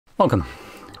Welcome!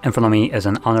 In front of me is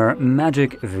an Honor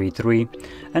Magic V3,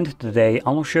 and today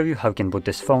I'll show you how you can put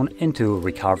this phone into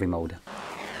recovery mode.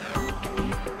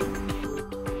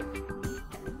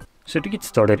 So to get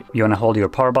started, you want to hold your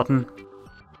power button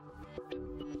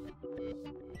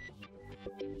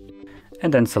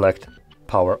and then select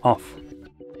power off.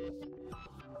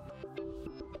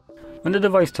 When the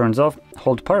device turns off,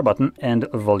 hold power button and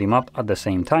volume up at the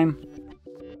same time.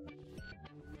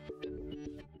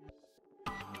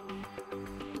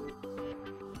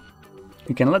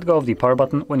 You can let go of the power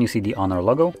button when you see the Honor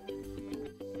logo.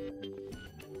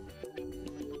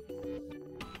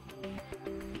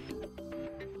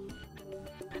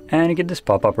 And you get this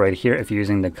pop-up right here if you're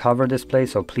using the cover display,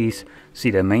 so please see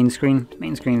the main screen.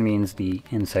 Main screen means the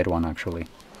inside one actually.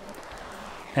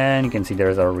 And you can see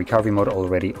there's our recovery mode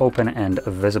already open and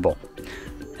visible.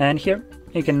 And here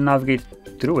you can navigate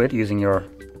through it using your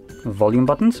volume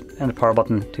buttons and the power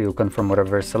button to confirm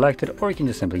whatever is selected, or you can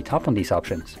just simply tap on these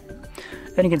options.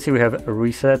 And you can see we have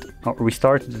reset or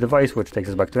restart the device, which takes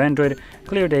us back to Android,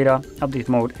 clear data, update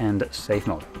mode, and safe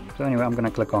mode. So anyway, I'm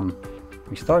gonna click on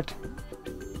restart.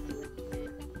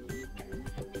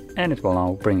 And it will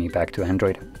now bring me back to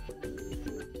Android.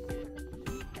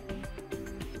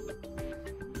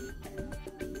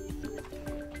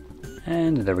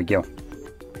 And there we go.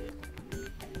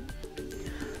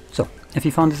 So, if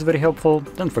you found this very helpful,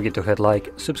 don't forget to hit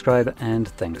like, subscribe, and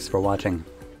thanks for watching.